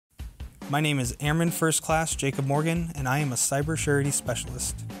My name is Airman First Class Jacob Morgan, and I am a cyber surety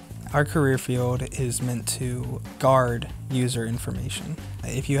specialist. Our career field is meant to guard user information.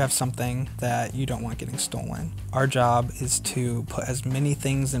 If you have something that you don't want getting stolen, our job is to put as many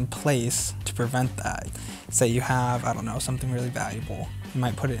things in place to prevent that. Say you have, I don't know, something really valuable. You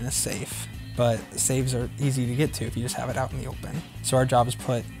might put it in a safe, but safes are easy to get to if you just have it out in the open. So our job is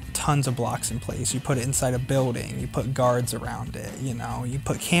put tons of blocks in place. You put it inside a building, you put guards around it, you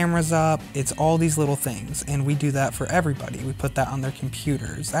put cameras up. It's all these little things, and we do that for everybody. We put that on their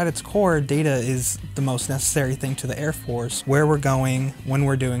computers. At its core, data is the most necessary thing to the Air Force, where we're going, when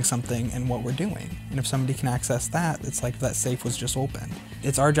we're doing something, and what we're doing. And if somebody can access that, it's like that safe was just opened.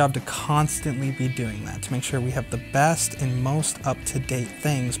 It's our job to constantly be doing that, to make sure we have the best and most up-to-date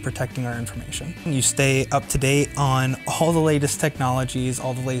things protecting our information. You stay up to date on all the latest technologies,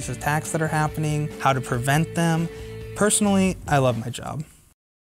 all the latest attacks that are happening, how to prevent them. Personally, I love my job.